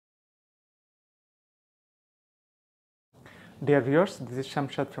Dear viewers, this is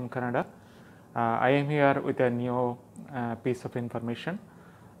Shamshad from Canada. I am here with a new piece of information.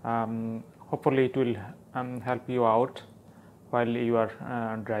 Hopefully it will help you out while you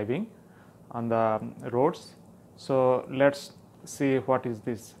are driving on the roads. So let's see what is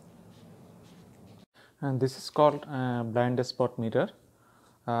this. And this is called blind spot mirror,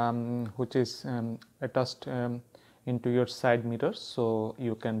 which is attached into your side mirror, so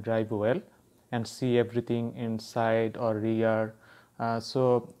you can drive well and see everything inside or rear.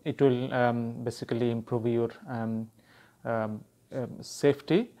 So it will basically improve your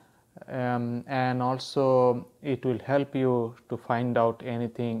safety, and also it will help you to find out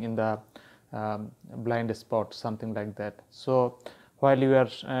anything in the blind spot, something like that. So while you are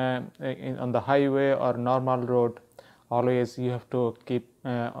on the highway or normal road, always you have to keep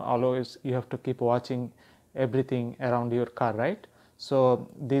watching everything around your car, right? So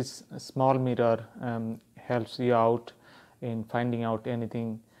this small mirror helps you out in finding out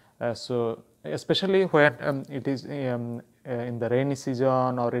anything. So especially when it is in the rainy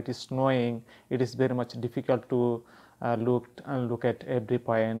season or it is snowing, it is very much difficult to look at every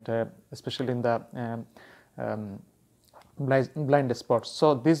point, especially in the blind spots.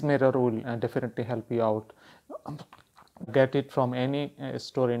 So this mirror will definitely help you out. Get it from any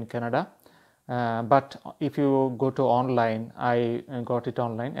store in Canada, but if you go to online, I got it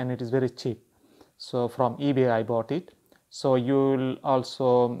online and it is very cheap. So from eBay I bought it. So you will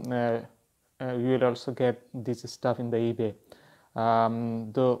also get this stuff in the eBay.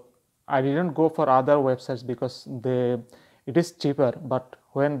 Though I didn't go for other websites because it is cheaper, but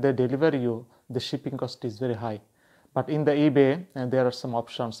when they deliver you, the shipping cost is very high. But in the eBay, there are some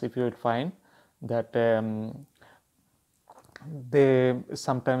options. If you will find that they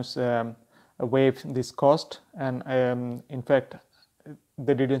sometimes waive this cost, and in fact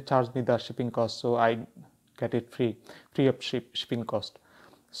they didn't charge me the shipping cost, so I get it free of shipping cost.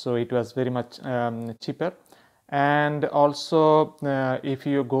 So it was very much cheaper. And also if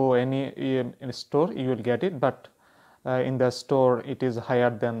you go in a store, you will get it, but in the store it is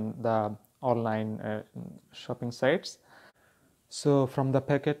higher than the online shopping sites. So from the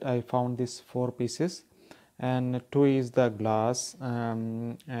packet I found these 4 pieces, and 2 is the glass,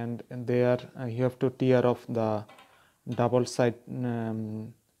 and there you have to tear off the double side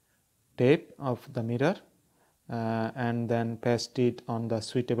tape of the mirror, and then paste it on the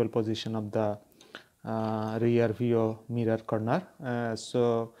suitable position of the rear view mirror corner.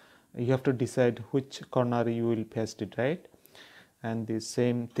 So you have to decide which corner you will paste it, right? And the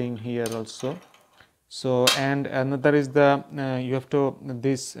same thing here also. So and another is the you have to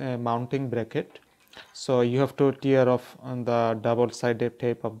this mounting bracket. So you have to tear off on the double sided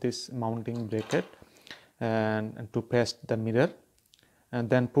tape of this mounting bracket and to paste the mirror, and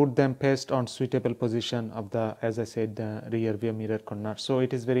then put them paste on suitable position of the, as I said, the rear view mirror corner. So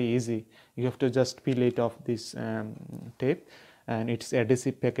it is very easy. You have to just peel it off this tape, and it's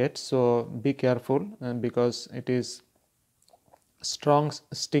adhesive packet, so be careful because it is strong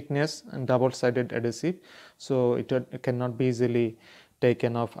stickness and double sided adhesive, so it cannot be easily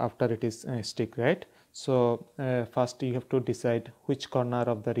taken off after it is stick, right? So first you have to decide which corner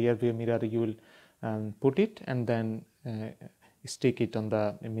of the rear view mirror you will put it, and then stick it on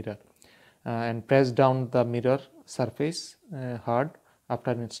the mirror, and press down the mirror surface hard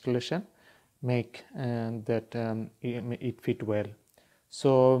after installation, make that it fit well.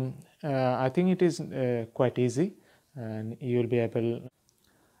 So I think it is quite easy, and you will be able.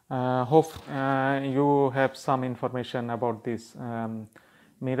 Hope you have some information about this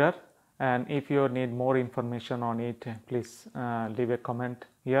mirror, and if you need more information on it, please leave a comment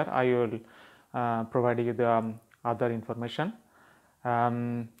here. I will provide you the other information.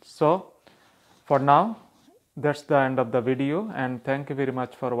 So for now, that's the end of the video, and thank you very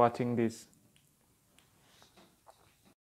much for watching this.